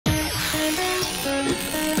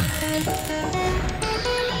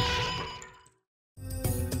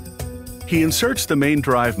He inserts the main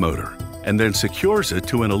drive motor and then secures it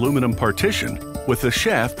to an aluminum partition with the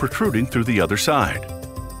shaft protruding through the other side.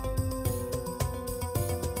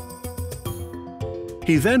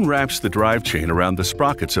 He then wraps the drive chain around the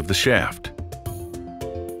sprockets of the shaft.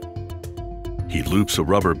 He loops a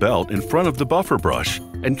rubber belt in front of the buffer brush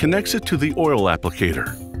and connects it to the oil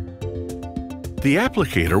applicator. The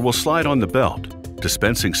applicator will slide on the belt,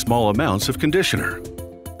 dispensing small amounts of conditioner.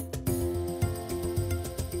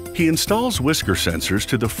 He installs whisker sensors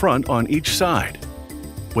to the front on each side.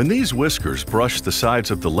 When these whiskers brush the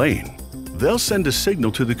sides of the lane, they'll send a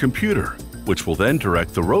signal to the computer, which will then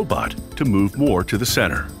direct the robot to move more to the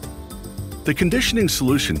center. The conditioning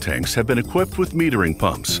solution tanks have been equipped with metering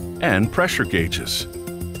pumps and pressure gauges.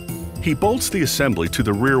 He bolts the assembly to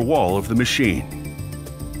the rear wall of the machine.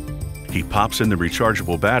 He pops in the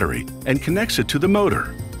rechargeable battery and connects it to the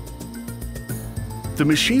motor. The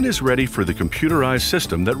machine is ready for the computerized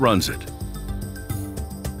system that runs it.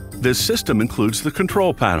 This system includes the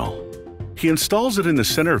control panel. He installs it in the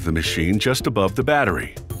center of the machine just above the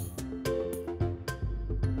battery.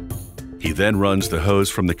 He then runs the hose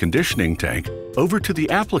from the conditioning tank over to the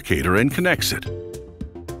applicator and connects it.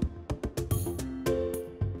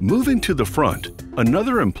 Moving to the front,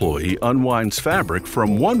 another employee unwinds fabric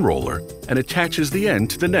from one roller and attaches the end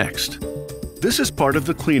to the next. This is part of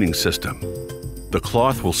the cleaning system. The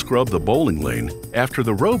cloth will scrub the bowling lane after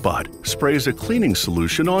the robot sprays a cleaning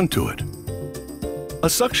solution onto it. A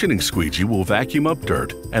suctioning squeegee will vacuum up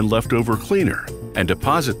dirt and leftover cleaner and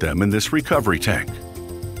deposit them in this recovery tank.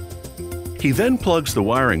 He then plugs the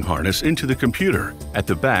wiring harness into the computer at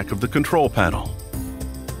the back of the control panel.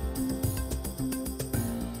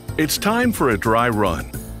 It's time for a dry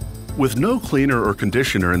run. With no cleaner or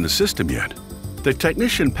conditioner in the system yet, the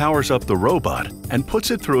technician powers up the robot and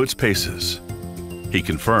puts it through its paces. He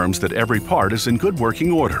confirms that every part is in good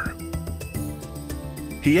working order.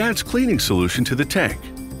 He adds cleaning solution to the tank,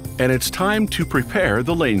 and it's time to prepare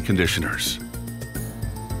the lane conditioners.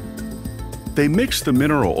 They mix the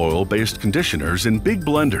mineral oil-based conditioners in big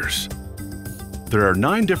blenders. There are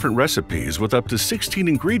 9 different recipes with up to 16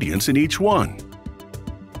 ingredients in each one.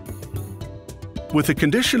 With the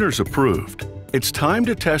conditioners approved, it's time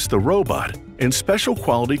to test the robot in special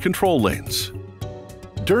quality control lanes.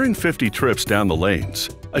 During 50 trips down the lanes,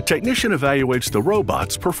 a technician evaluates the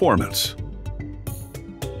robot's performance.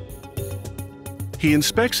 He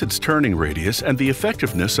inspects its turning radius and the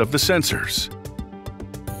effectiveness of the sensors.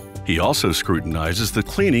 He also scrutinizes the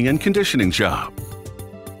cleaning and conditioning job.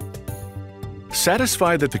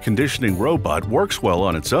 Satisfied that the conditioning robot works well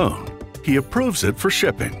on its own, he approves it for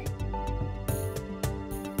shipping.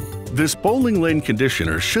 This bowling lane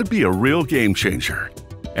conditioner should be a real game changer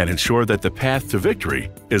and ensure that the path to victory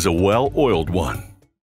is a well-oiled one.